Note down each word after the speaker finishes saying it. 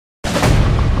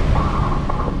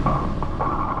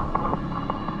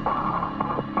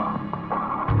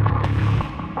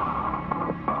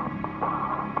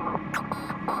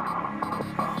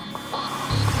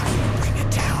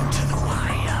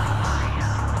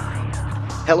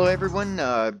Hello everyone,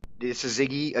 this is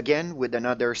Iggy again with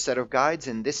another set of guides,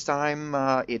 and this time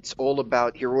it's all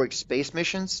about heroic space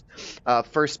missions.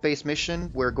 First space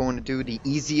mission, we're going to do the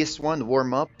easiest one, the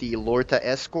warm up, the Lorta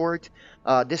Escort.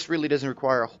 This really doesn't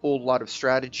require a whole lot of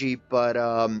strategy, but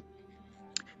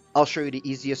I'll show you the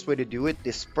easiest way to do it.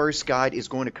 This first guide is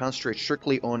going to concentrate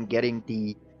strictly on getting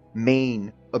the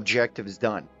main objectives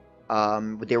done.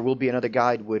 But there will be another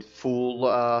guide with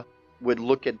full, with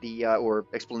look at the, or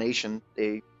explanation,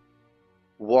 a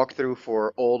walkthrough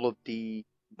for all of the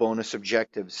bonus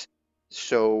objectives.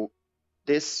 So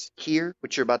this here,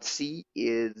 which you're about to see,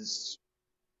 is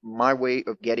my way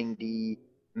of getting the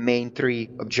main three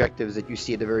objectives that you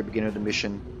see at the very beginning of the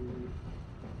mission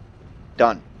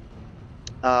done.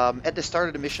 At the start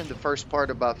of the mission, the first part,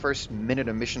 about first minute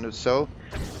of mission or so,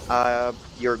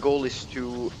 your goal is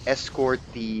to escort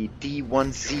the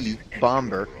D1Z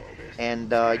bomber,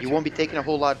 and you won't be taking a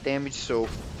whole lot of damage. So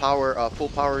full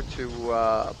power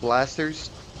to blasters,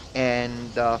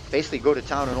 and basically go to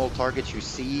town on all targets you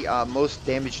see. Most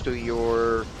damage to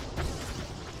your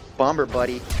bomber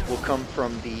buddy will come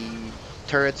from the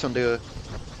turrets on the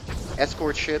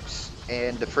escort ships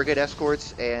and the frigate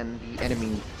escorts and the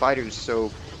enemy fighters,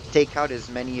 so take out as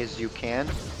many as you can.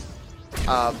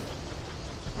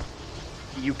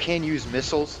 You can use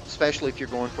missiles, especially if you're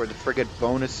going for the frigate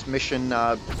bonus mission.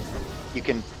 You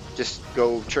can just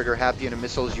go trigger happy on the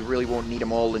missiles. You really won't need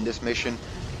them all in this mission,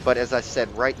 but as I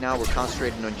said, right now we're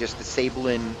concentrating on just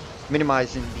disabling,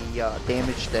 minimizing the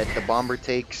damage that the bomber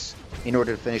takes in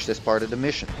order to finish this part of the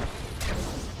mission.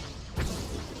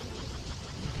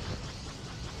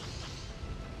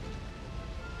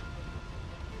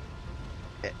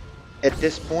 At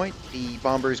this point, the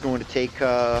bomber is going to take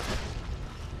a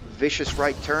vicious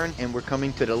right turn, and we're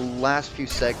coming to the last few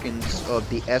seconds of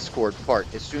the escort part.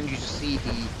 As soon as you see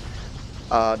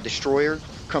the destroyer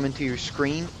come into your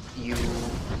screen, you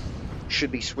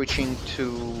should be switching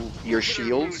to your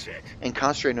shields and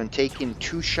concentrating on taking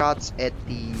 2 shots at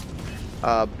the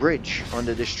bridge on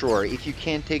the destroyer. If you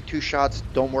can't take 2 shots,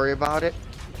 don't worry about it.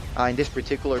 In this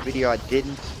particular video I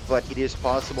didn't, but it is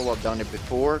possible. I've done it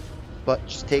before. But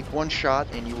just take 1 shot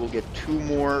and you will get 2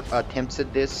 more attempts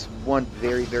at this. One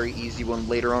very easy one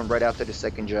later on, right after the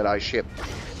second Jedi ship.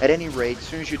 At any rate, as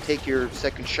soon as you take your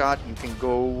second shot, you can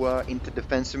go into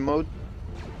defensive mode,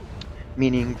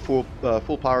 meaning full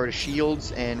power to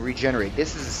shields and regenerate.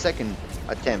 This is the second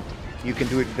attempt. You can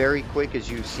do it very quick, as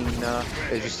you've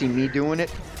seen me doing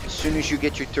it. As soon as you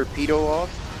get your torpedo off,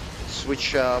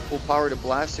 switch full power to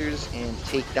blasters and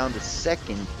take down the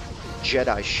second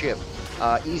Jedi ship.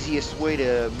 Easiest way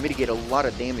to mitigate a lot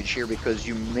of damage here, because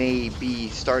you may be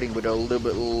starting with a little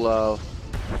bit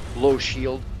low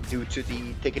shield due to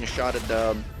the taking a shot at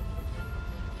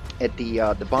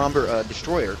the bomber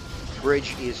destroyer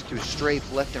bridge, is to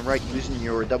strafe left and right using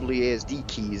your WASD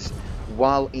keys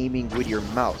while aiming with your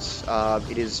mouse.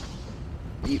 It is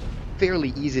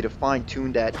fairly easy to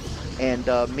fine-tune that, and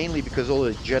mainly because all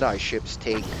the Jedi ships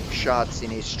take shots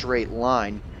in a straight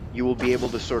line, you will be able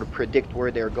to sort of predict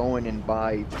where they're going, and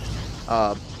by,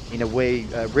 in a way,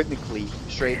 rhythmically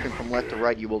strafing from left to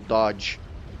right, you will dodge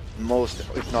most,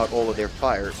 if not all, of their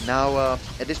fire. Now,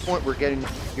 at this point,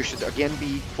 you should again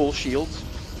be full shields,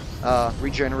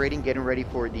 regenerating, getting ready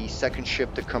for the second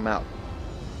ship to come out.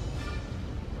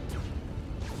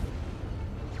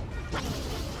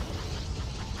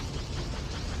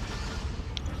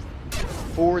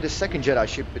 For the second Jedi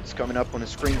ship, it's coming up on the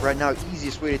screen right now.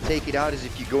 Easiest way to take it out is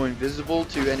if you go invisible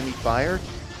to enemy fire,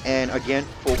 and again,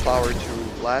 full power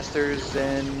to blasters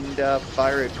and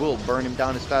fire at will. Burn him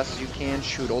down as fast as you can,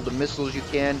 shoot all the missiles you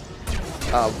can,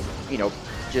 you know,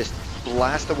 just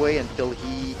blast away until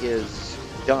he is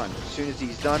done. As soon as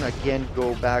he's done, again,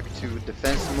 go back to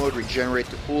defensive mode, regenerate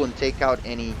to full, and take out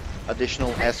any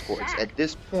additional escorts. At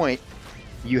this point,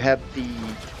 you have the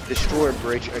destroyer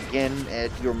bridge again at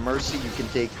your mercy. You can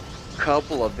take a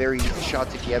couple of very easy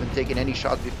shots. If you haven't taken any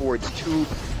shots before, it's 2.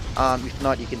 If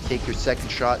not, you can take your second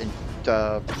shot and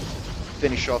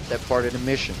finish off that part of the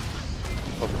mission.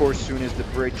 Of course, as soon as the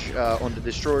bridge on the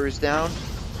destroyer is down,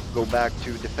 go back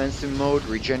to defensive mode,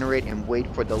 regenerate, and wait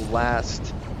for the last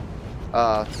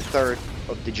third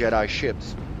of the Jedi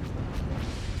ships.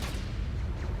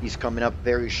 He's coming up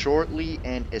very shortly,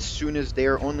 and as soon as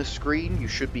they're on the screen, you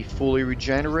should be fully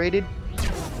regenerated.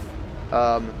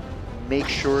 Make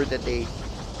sure that they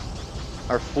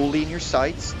are fully in your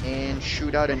sights, and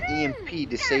shoot out an EMP,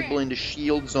 disabling the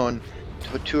shields on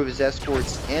 2 of his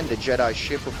escorts and the Jedi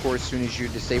ship. Of course, as soon as you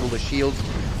disable the shields,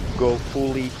 go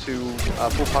fully to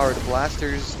full power to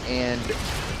blasters and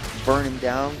burn him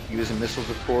down, using missiles,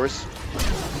 of course.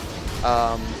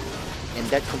 and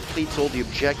that completes all the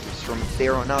objectives. From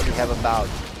there on out, you have about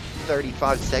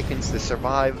 35 seconds to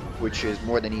survive, which is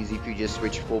more than easy if you just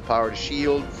switch full power to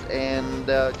shields and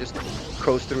just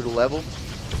coast through the level.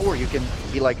 Or you can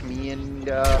be like me and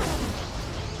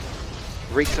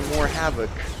wreak some more havoc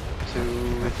to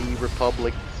the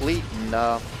Republic fleet,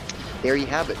 and there you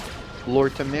have it.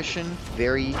 Lorta mission,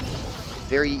 very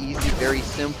easy, very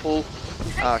simple.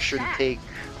 Shouldn't take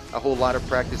a whole lot of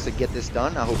practice to get this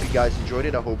done. I hope you guys enjoyed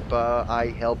it. I hope I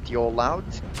helped you all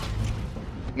out.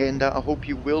 And I hope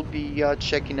you will be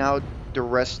checking out the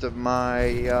rest of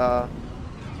my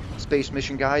space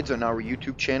mission guides on our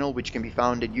YouTube channel, which can be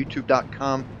found at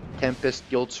youtube.com Tempest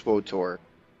Guild SWOTOR.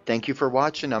 Thank you for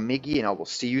watching. I'm Iggie, and I will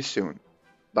see you soon.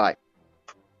 Bye.